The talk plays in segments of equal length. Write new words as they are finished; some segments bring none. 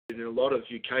in a lot of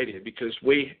UCADIA because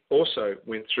we also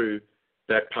went through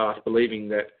that path believing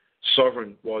that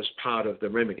sovereign was part of the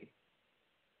remedy.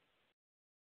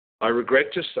 I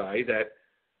regret to say that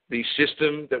the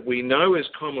system that we know as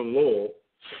common law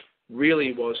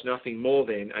really was nothing more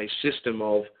than a system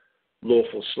of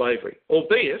lawful slavery,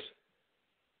 albeit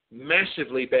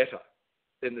massively better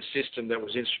than the system that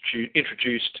was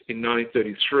introduced in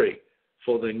 1933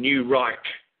 for the new Reich,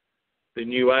 the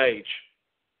new age,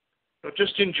 not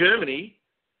just in Germany,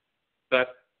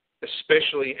 but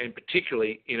especially and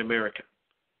particularly in America.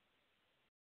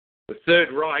 The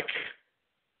Third Reich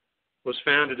was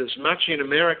founded as much in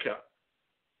America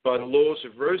by the laws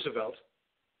of Roosevelt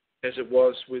as it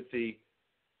was with the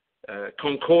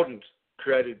Concordant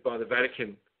created by the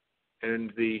Vatican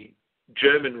and the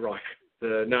German Reich,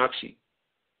 the Nazi,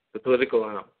 the political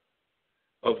arm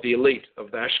of the elite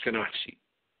of the Ashkenazi.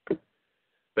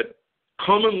 But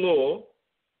common law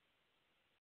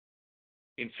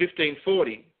in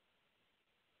 1540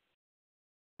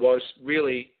 was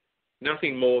really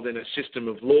nothing more than a system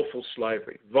of lawful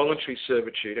slavery, voluntary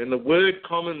servitude. And the word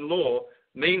common law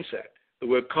means that. The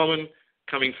word common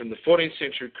coming from the 14th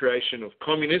century creation of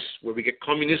communists, where we get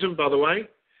communism, by the way,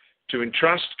 to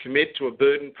entrust, commit to a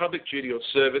burden, public duty or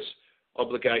service,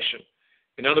 obligation.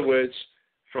 In other words,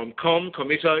 from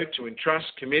committo, to entrust,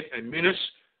 commit, and munus,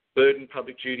 burden,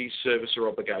 public duty, service or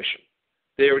obligation.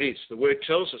 There it is. The word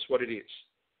tells us what it is,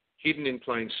 hidden in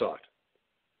plain sight.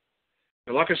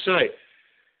 And like I say,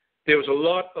 there was a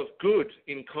lot of good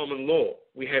in common law.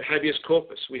 We had habeas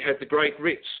corpus. We had the great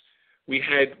writs. We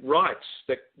had rights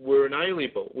that were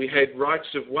inalienable. We had rights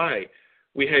of way.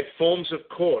 We had forms of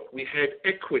court. We had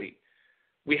equity.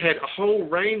 We had a whole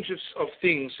range of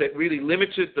things that really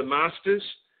limited the masters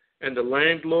and the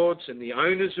landlords and the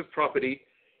owners of property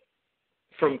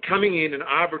from coming in and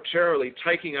arbitrarily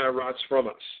taking our rights from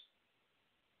us.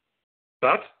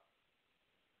 But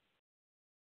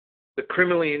the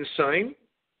criminally insane,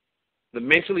 the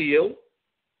mentally ill,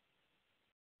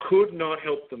 could not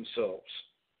help themselves.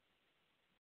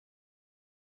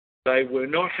 They were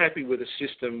not happy with a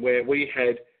system where we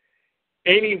had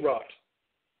any right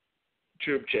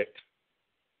to object.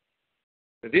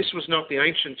 Now, this was not the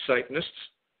ancient Satanists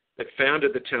that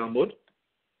founded the Talmud,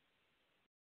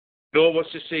 nor was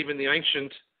this even the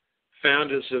ancient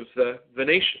founders of the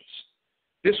Venetians.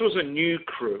 This was a new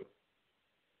crew,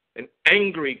 an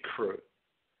angry crew,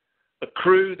 a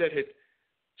crew that had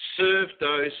served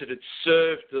those that had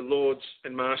served the lords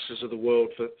and masters of the world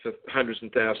for hundreds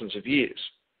and thousands of years.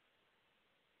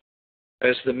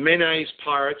 As the Menes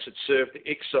pirates had served the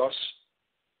Ixos,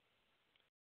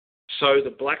 so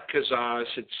the Black Khazars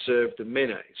had served the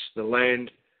Menes. The land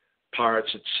pirates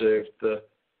had served the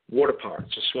water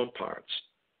pirates, the swamp pirates.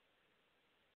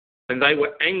 And they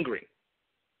were angry,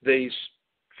 these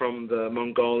from the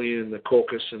Mongolian, the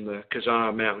Caucasus and the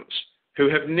Khazar mountains, who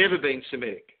have never been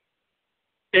Semitic,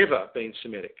 ever been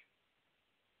Semitic.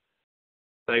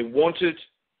 They wanted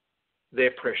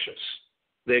their precious.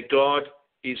 Their God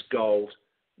is gold.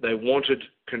 They wanted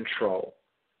control.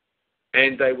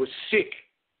 And they were sick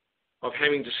of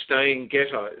having to stay in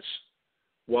ghettos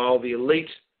while the elite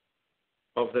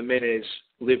of the Menes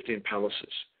lived in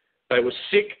palaces. They were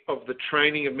sick of the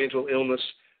training of mental illness.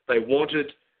 They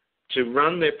wanted to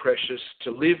run their precious,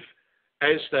 to live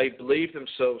as they believed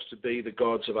themselves to be the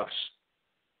gods of us.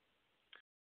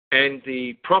 And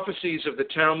the prophecies of the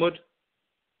Talmud,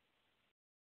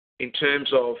 in terms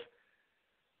of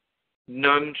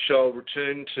none shall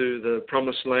return to the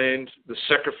promised land, the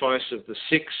sacrifice of the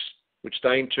 6, which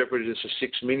they interpreted as the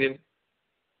 6 million.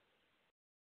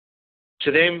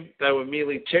 To them, they were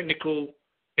merely technical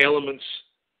elements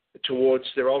towards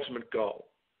their ultimate goal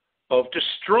of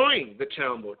destroying the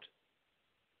Talmud,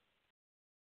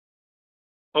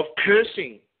 of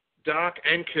cursing dark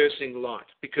and cursing light,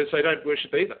 because they don't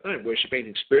worship either. They don't worship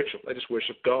anything spiritual. They just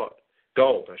worship God.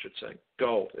 Gold, I should say.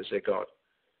 Gold as their God.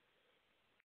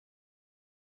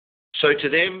 So to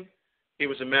them, it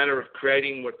was a matter of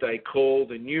creating what they call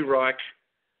the New Reich,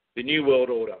 the New World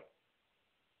Order.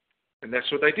 And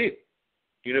that's what they did.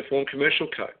 Uniform Commercial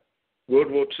Code,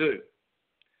 World War II,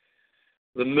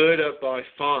 the murder by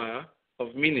fire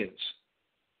of millions,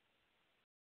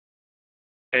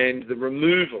 and the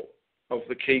removal of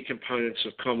the key components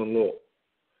of common law.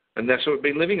 And that's what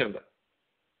we've been living under.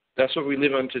 That's what we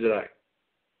live under today.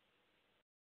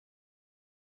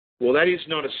 Well, that is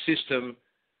not a system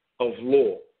of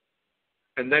law.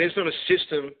 And that is not a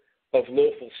system of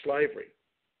lawful slavery.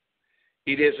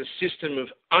 It is a system of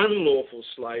unlawful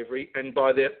slavery, and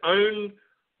by their own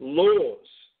laws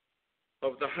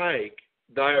of The Hague,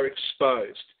 they are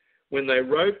exposed. when they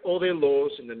wrote all their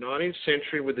laws in the 19th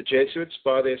century with the Jesuits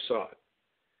by their side,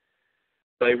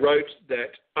 they wrote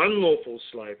that unlawful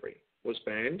slavery was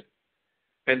banned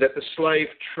and that the slave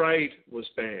trade was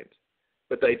banned,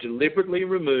 but they deliberately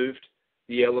removed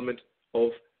the element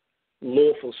of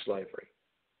lawful slavery.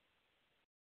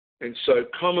 And so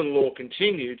common law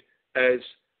continued as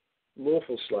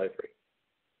lawful slavery.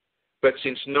 But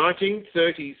since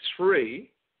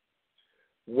 1933,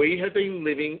 we have been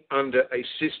living under a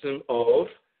system of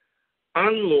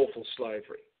unlawful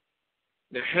slavery.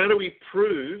 Now, how do we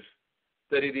prove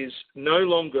that it is no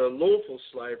longer lawful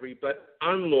slavery but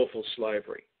unlawful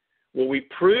slavery? Well, we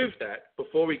prove that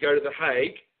before we go to The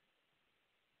Hague,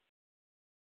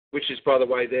 which is, by the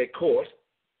way, their court,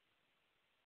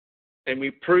 and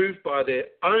we prove by their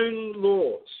own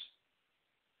laws,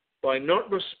 by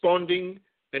not responding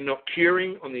and not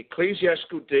curing on the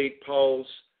ecclesiastical deed polls,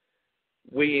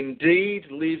 we indeed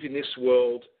live in this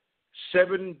world,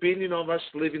 7 billion of us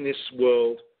live in this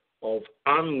world of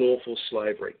unlawful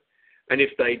slavery. And if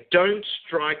they don't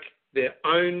strike their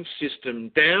own system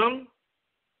down,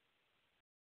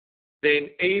 then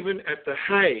even at The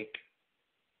Hague,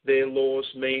 their laws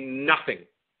mean nothing.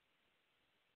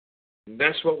 And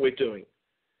that's what we're doing.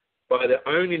 By their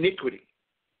own iniquity,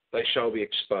 they shall be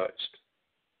exposed.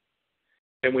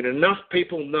 And when enough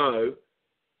people know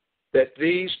that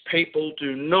these people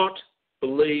do not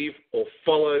believe or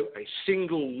follow a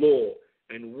single law,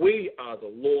 and we are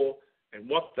the law, and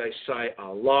what they say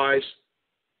are lies,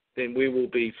 then we will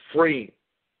be freeing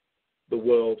the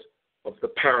world of the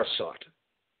parasite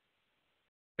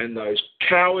and those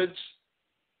cowards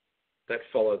that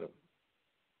follow them.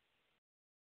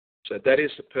 So that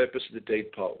is the purpose of the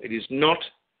deed poll. It is not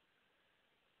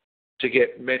to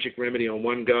get magic remedy on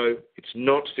one go. It's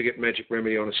not to get magic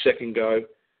remedy on a second go.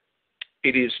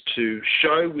 It is to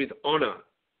show with honour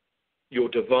your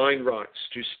divine rights,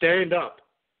 to stand up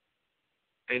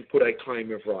and put a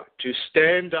claim of right, to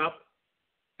stand up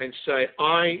and say,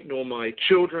 I nor my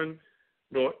children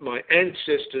nor my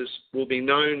ancestors will be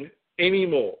known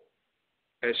anymore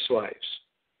as slaves.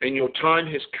 And your time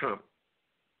has come.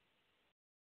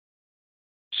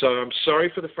 So I'm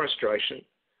sorry for the frustration.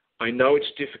 I know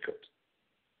it's difficult.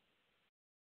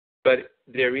 But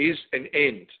there is an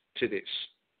end to this.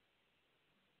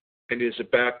 And it is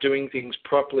about doing things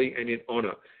properly and in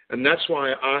honour. And that's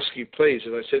why I ask you, please,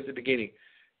 as I said at the beginning,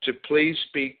 to please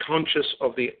be conscious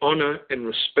of the honour and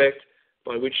respect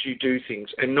by which you do things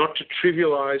and not to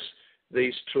trivialise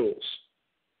these tools.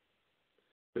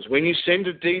 Because when you send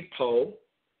a deed poll,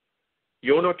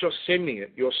 you're not just sending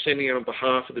it, you're sending it on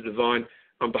behalf of the divine,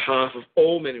 on behalf of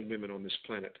all men and women on this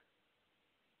planet.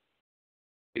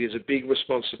 It is a big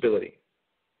responsibility.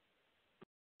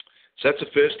 So that's the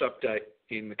first update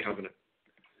in the covenant.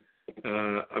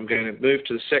 I'm going to move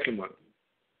to the second one.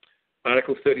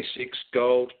 Article 36,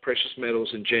 gold, precious metals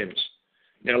and gems.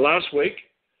 Now last week,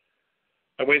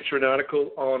 I went through an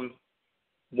article on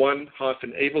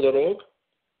 1-evil.org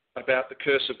about the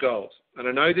curse of gold. And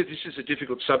I know that this is a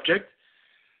difficult subject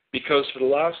because for the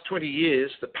last 20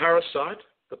 years, the parasite,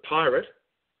 the pirate,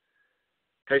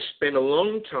 has spent a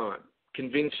long time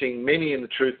convincing many in the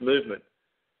truth movement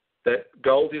that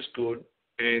gold is good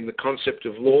and the concept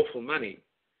of lawful money,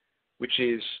 which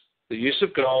is the use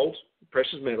of gold,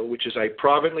 precious metal, which is a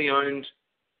privately owned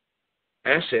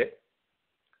asset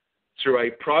through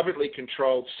a privately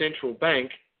controlled central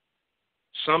bank,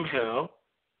 somehow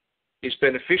is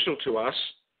beneficial to us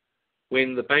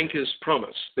when the bankers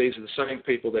promise, these are the same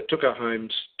people that took our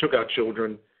homes, took our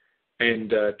children,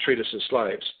 and treat us as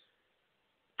slaves,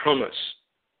 promise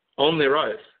on their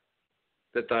oath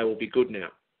that they will be good now.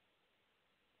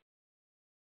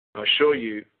 I assure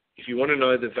you, if you want to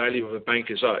know the value of a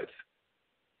banker's oath,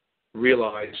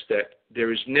 realize that there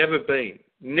has never been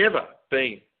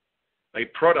a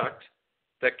product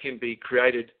that can be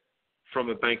created from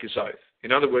a banker's oath.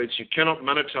 In other words, you cannot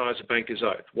monetize a banker's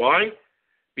oath. Why?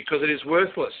 Because it is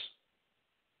worthless,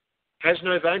 has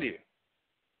no value.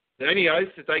 The only oath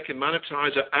that they can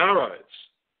monetize are our oaths.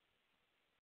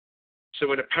 So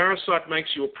when a parasite makes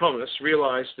you a promise,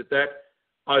 realize that that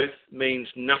oath means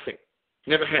nothing.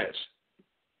 Never has.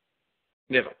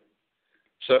 Never.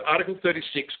 So Article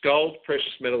 36, gold,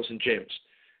 precious metals and gems.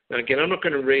 Now again, I'm not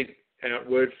going to read out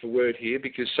word for word here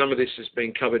because some of this has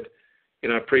been covered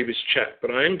in our previous chat,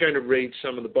 but I am going to read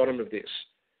some of the bottom of this,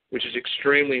 which is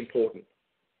extremely important.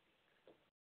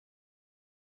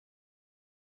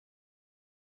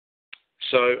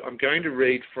 So I'm going to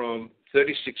read from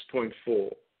 36.4.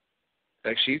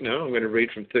 Actually, no, I'm going to read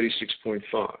from 36.5.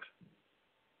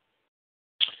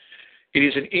 It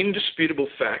is an indisputable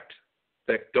fact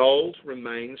that gold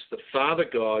remains the father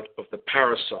god of the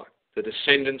parasite, the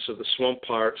descendants of the swamp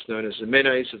pirates known as the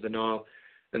Menes of the Nile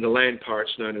and the land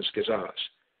pirates known as Gazars.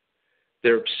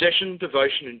 Their obsession,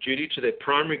 devotion and duty to their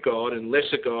primary god and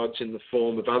lesser gods in the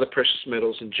form of other precious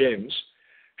metals and gems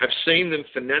have seen them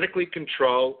fanatically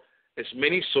control as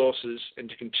many sources and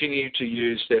to continue to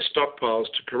use their stockpiles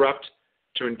to corrupt,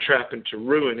 to entrap and to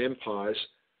ruin empires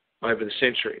over the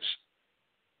centuries.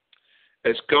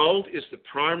 As gold is the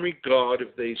primary god of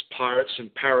these pirates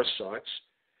and parasites,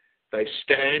 they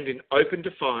stand in open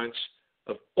defiance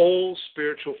of all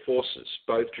spiritual forces,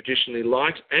 both traditionally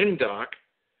light and dark,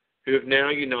 who have now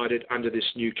united under this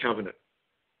new covenant.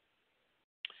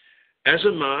 As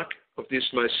a mark of this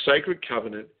most sacred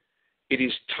covenant, it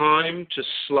is time to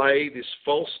slay this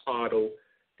false idol,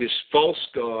 this false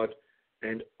god,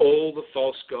 and all the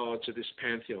false gods of this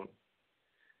pantheon.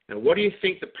 Now, what do you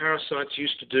think the parasites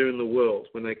used to do in the world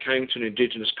when they came to an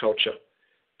indigenous culture,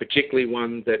 particularly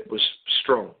one that was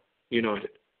strong, united?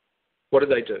 What did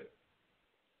they do?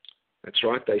 That's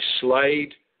right, they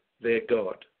slayed their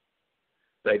god.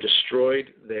 They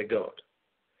destroyed their god.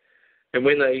 And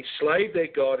when they slayed their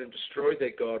god and destroyed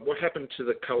their god, what happened to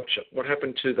the culture? What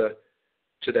happened to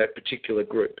that particular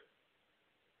group?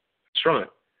 That's right,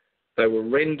 they were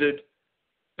rendered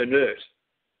inert.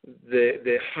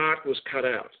 Their heart was cut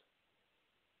out.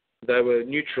 They were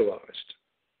neutralized.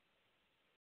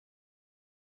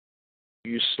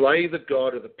 You slay the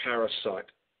god of the parasite,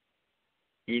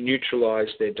 you neutralize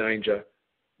their danger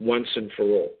once and for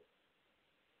all.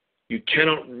 You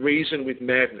cannot reason with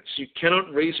madness. You cannot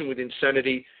reason with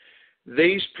insanity.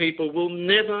 These people will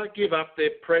never give up their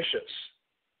precious.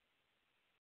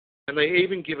 And they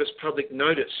even give us public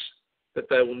notice that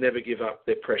they will never give up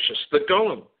their precious. The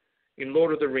golem in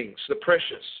Lord of the Rings, the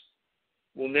precious,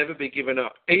 will never be given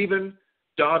up, even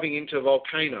diving into a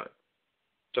volcano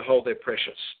to hold their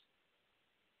precious.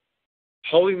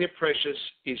 Holding their precious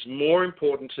is more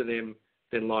important to them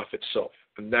than life itself,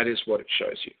 and that is what it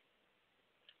shows you.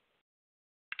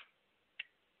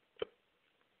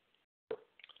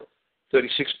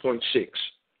 .36.6.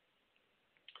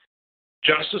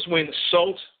 Just as when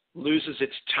salt loses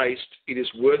its taste, it is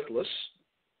worthless,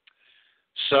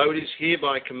 so it is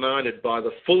hereby commanded by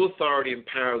the full authority and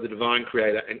power of the divine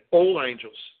creator and all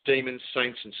angels, demons,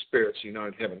 saints and spirits you know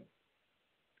in heaven,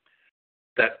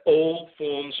 that all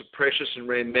forms of precious and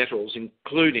rare metals,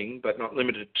 including but not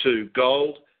limited to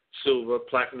gold, silver,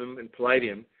 platinum and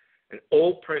palladium, and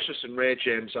all precious and rare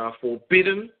gems are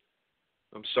forbidden,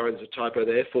 I'm sorry, there's a typo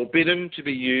there, forbidden to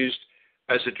be used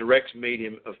as a direct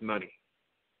medium of money.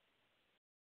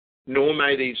 Nor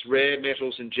may these rare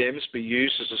metals and gems be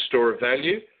used as a store of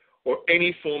value or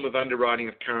any form of underwriting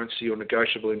of currency or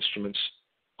negotiable instruments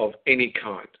of any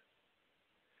kind.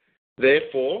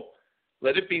 Therefore,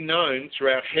 let it be known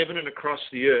throughout heaven and across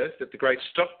the earth that the great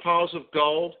stockpiles of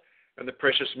gold and the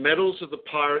precious metals of the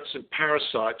pirates and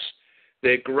parasites,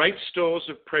 their great stores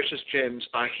of precious gems,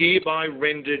 are hereby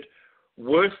rendered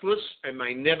worthless and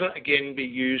may never again be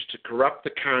used to corrupt the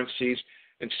currencies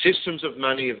and systems of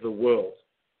money of the world.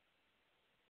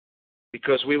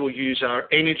 Because we will use our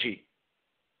energy,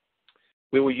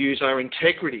 we will use our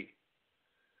integrity,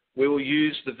 we will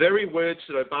use the very words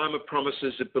that Obama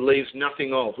promises it believes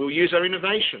nothing of. We will use our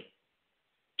innovation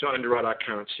to underwrite our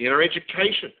currency and our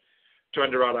education to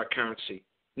underwrite our currency,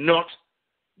 not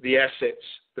the assets,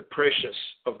 the precious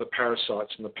of the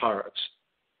parasites and the pirates.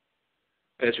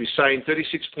 As we say in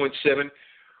 36.7,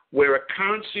 where a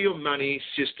currency or money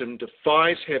system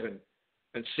defies heaven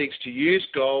and seeks to use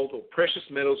gold or precious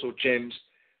metals or gems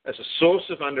as a source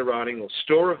of underwriting or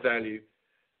store of value,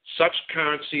 such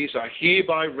currencies are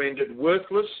hereby rendered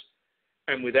worthless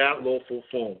and without lawful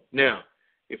form. Now,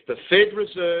 if the Fed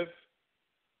Reserve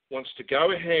wants to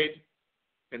go ahead,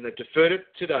 and they've deferred it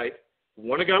to date,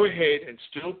 want to go ahead and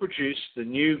still produce the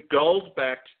new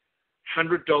gold-backed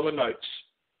 $100 notes,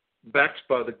 backed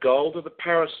by the gold of the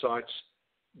parasites,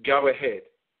 go ahead.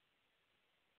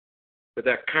 But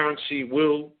that currency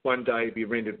will one day be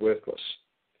rendered worthless.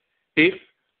 If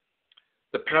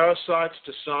the parasites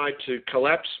decide to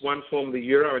collapse one form of the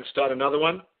euro and start another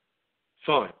one,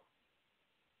 fine.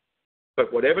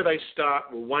 But whatever they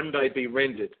start will one day be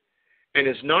rendered. And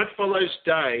as night follows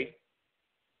day,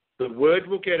 the word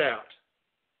will get out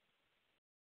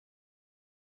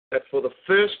that for the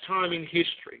first time in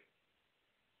history,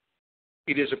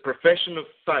 it is a profession of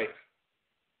faith.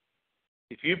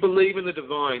 If you believe in the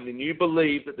divine, then you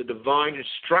believe that the divine has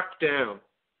struck down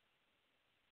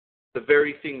the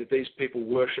very thing that these people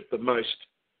worship the most,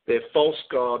 their false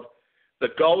god. The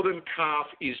golden calf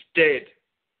is dead.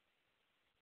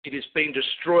 It has been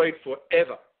destroyed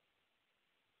forever.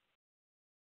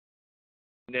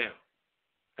 now,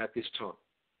 at this time.